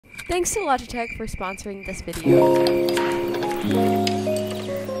Thanks to Logitech for sponsoring this video.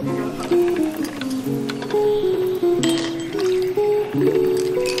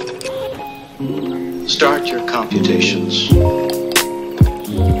 Start your computations.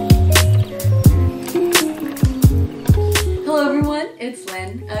 Hello everyone, it's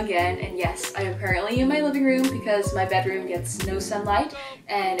Lynn again, and yes, I am currently in my living room because my bedroom gets no sunlight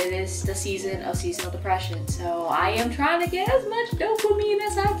and it is the season of seasonal depression, so I am trying to get as much dopamine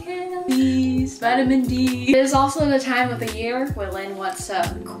as I can. Please, vitamin D. It is also the time of the year where Lynn wants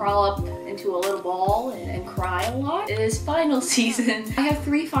to crawl up into a little ball and cry a lot. It is final season. I have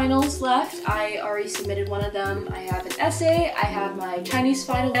 3 finals left. I already submitted one of them. I have an essay, I have my Chinese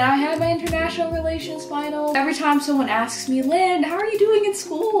final, and I have my international relations final. Every time someone asks me, Lynn, how are you doing in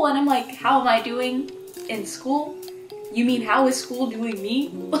school? And I'm like, how am I doing in school? You mean how is school doing me?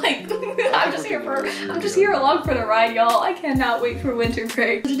 Like, I'm just here along for the ride, y'all. I cannot wait for winter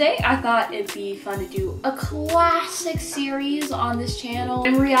break. Today, I thought it'd be fun to do a classic series on this channel.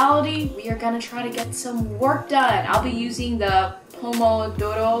 In reality, we are gonna try to get some work done. I'll be using the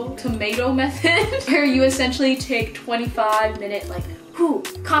pomodoro tomato method, where you essentially take 25-minute, like,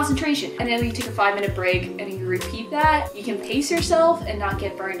 concentration, and then you take a 5-minute break and you repeat that. You can pace yourself and not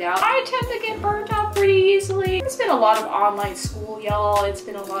get burned out. I tend to get burned out pretty easily. It's been a lot of online school, y'all. It's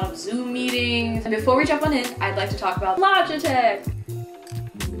been a lot of Zoom meetings. And before we jump on in, I'd like to talk about Logitech.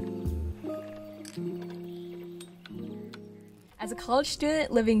 As a college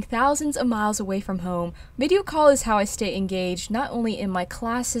student living thousands of miles away from home, video call is how I stay engaged not only in my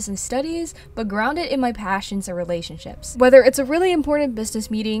classes and studies, but grounded in my passions and relationships. Whether it's a really important business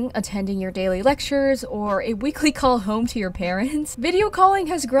meeting, attending your daily lectures, or a weekly call home to your parents, video calling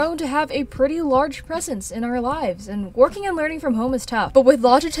has grown to have a pretty large presence in our lives, and working and learning from home is tough. But with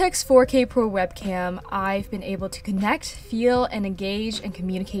Logitech's 4K Pro webcam, I've been able to connect, feel, and engage and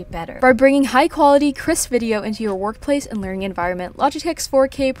communicate better. By bringing high-quality, crisp video into your workplace and learning environment, Logitech's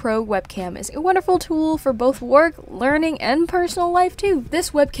 4K Pro webcam is a wonderful tool for both work, learning, and personal life too.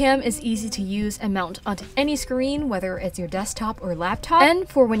 This webcam is easy to use and mount onto any screen, whether it's your desktop or laptop, and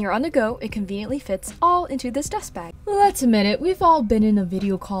for when you're on the go, it conveniently fits all into this dust bag. Let's admit it, we've all been in a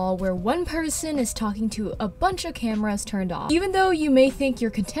video call where one person is talking to a bunch of cameras turned off. Even though you may think you're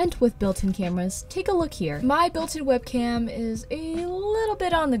content with built-in cameras, take a look here. My built-in webcam is a little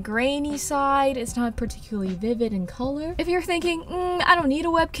bit on the grainy side. It's not particularly vivid in color. If you're thinking, I don't need a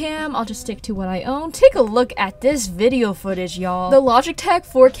webcam, I'll just stick to what I own, take a look at this video footage, y'all. The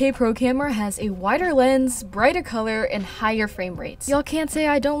Logitech 4K Pro camera has a wider lens, brighter color, and higher frame rates. Y'all can't say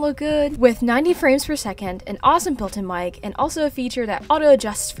I don't look good. With 90 frames per second, an awesome built-in mic, and also a feature that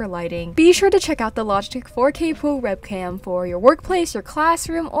auto-adjusts for lighting. Be sure to check out the Logitech 4K Pro webcam for your workplace, your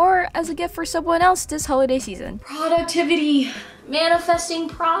classroom, or as a gift for someone else this holiday season. Productivity. Manifesting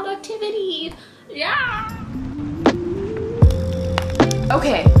productivity. Yeah!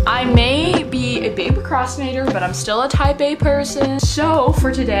 Okay, I may be a big procrastinator, but I'm still a type A person. So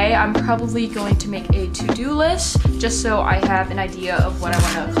for today, I'm probably going to make a to-do list just so I have an idea of what I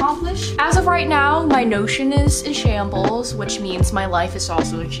want to accomplish. As of right now, my Notion is in shambles, which means my life is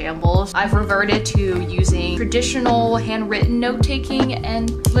also in shambles. I've reverted to using traditional handwritten note-taking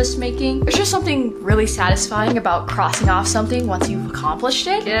and list making. There's just something really satisfying about crossing off something once you've accomplished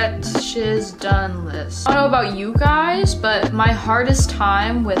it. Get shiz done list. I don't know about you guys, but my hardest time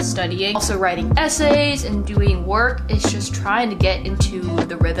with studying, also writing essays and doing work, is just trying to get into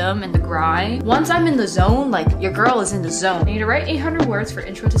the rhythm and the grind. Once I'm in the zone, like your girl is in the zone. I need to write 800 words for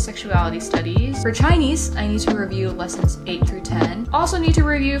Intro to Sexuality Studies. For Chinese, I need to review lessons 8 through 10. Also need to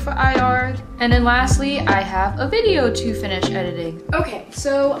review for IR. And then lastly, I have a video to finish editing. Okay,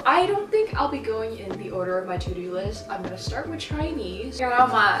 so I don't think I'll be going in the order of my to-do list. I'm gonna start with Chinese. I got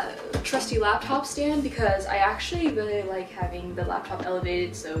out my trusty laptop stand because I actually really like having the laptop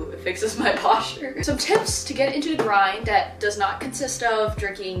elevated so it fixes my posture. Some tips to get into the grind that does not consist of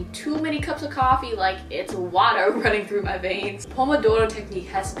drinking too many cups of coffee like it's water running through my veins. Pomodoro technique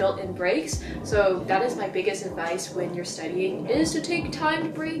has built-in breaks, so that is my biggest advice when you're studying, is to take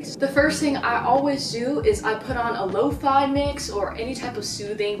timed breaks. The first thing I always do is I put on a lo-fi mix or any type of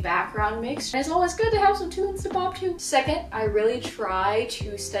soothing background mix, and it's always good to have some tunes to pop to. Second, I really try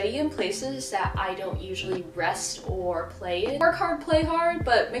to study in places that I don't usually rest or play in. Work hard, play hard,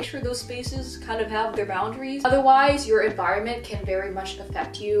 but make sure those spaces kind of have their boundaries. Otherwise, your environment can very much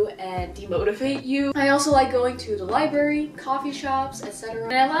affect you and demotivate you. I also like going to the library, coffee shops, etc.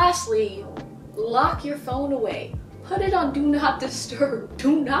 And then lastly, lock your phone away. Put it on do not disturb.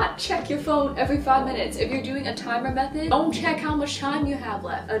 Do not check your phone every 5 minutes. If you're doing a timer method, don't check how much time you have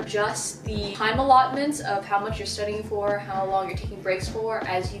left. Adjust the time allotments of how much you're studying for, how long you're taking breaks for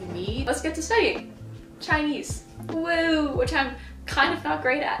as you need. Let's get to studying. Chinese. Woo! Which I'm kind of not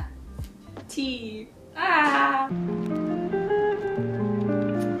great at. T. Ah!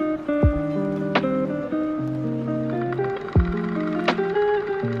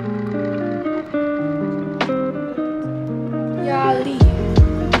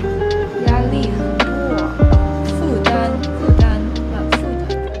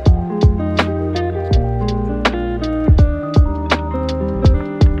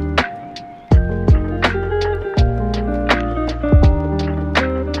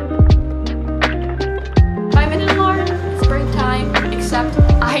 Five-minute alarm.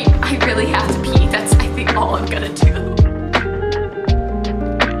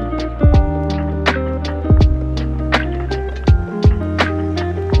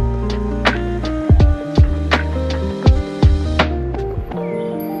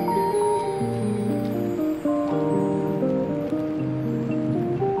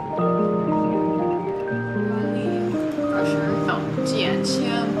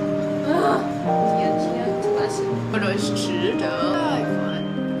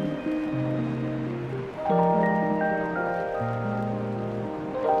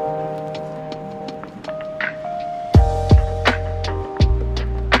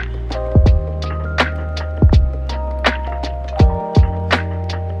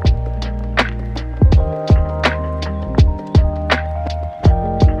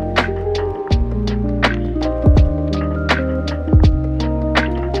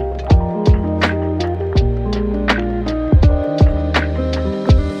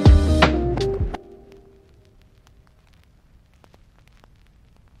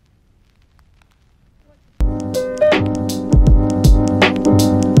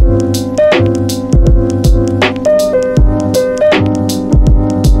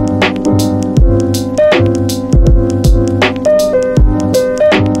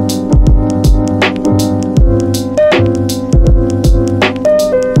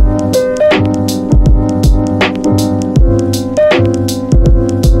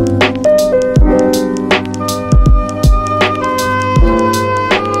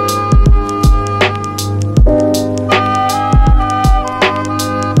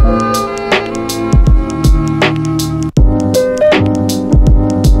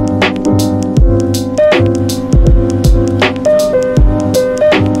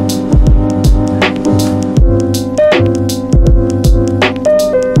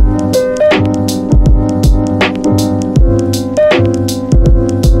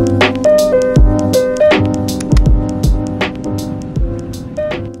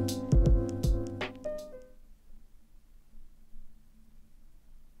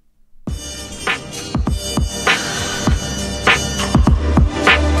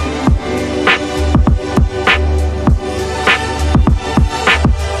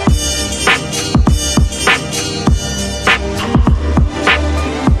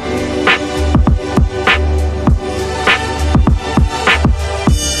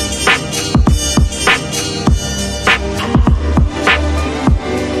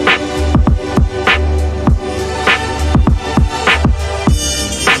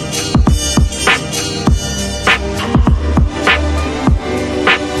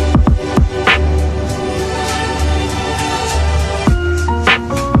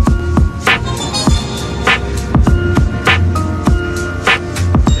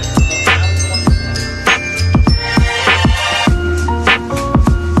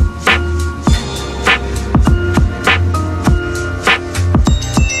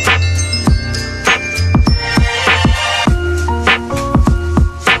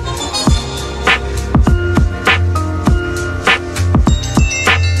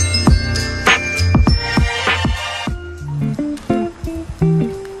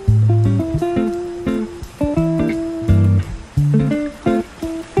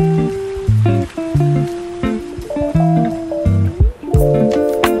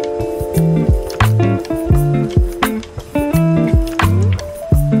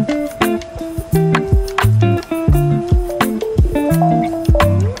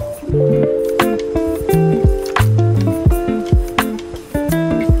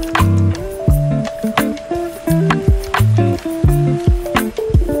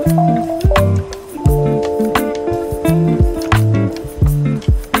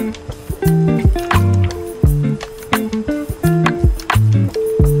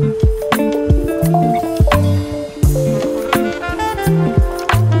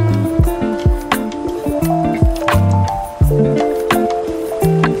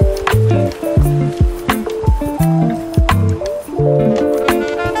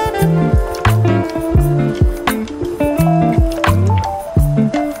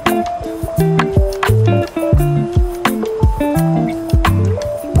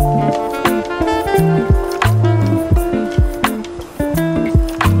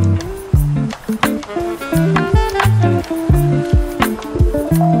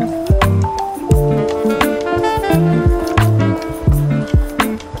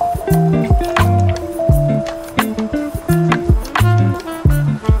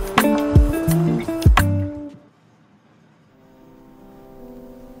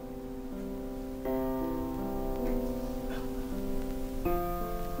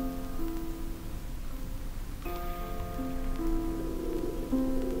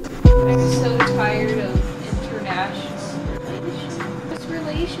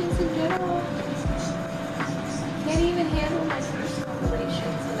 relations in general. Can't even handle my personal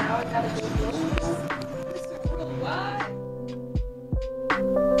relations, and now I gotta go global. Mr. Worldwide.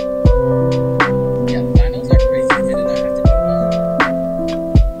 Yeah, finals are crazy. Did I have to do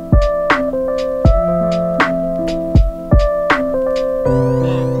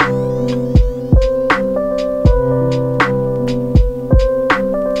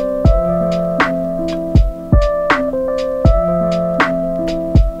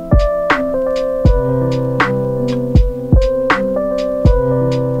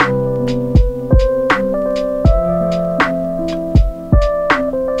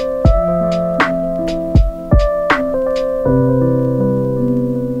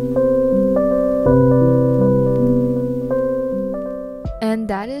And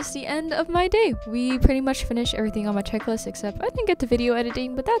that is the end of my day. We pretty much finished everything on my checklist, except I didn't get to video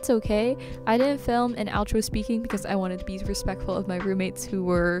editing, but that's okay. I didn't film an outro speaking because I wanted to be respectful of my roommates who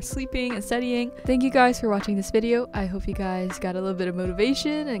were sleeping and studying. Thank you guys for watching this video. I hope you guys got a little bit of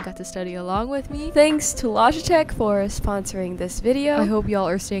motivation and got to study along with me. Thanks to Logitech for sponsoring this video. I hope y'all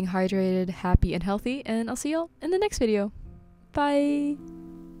are staying hydrated, happy, and healthy, and I'll see y'all in the next video. Bye!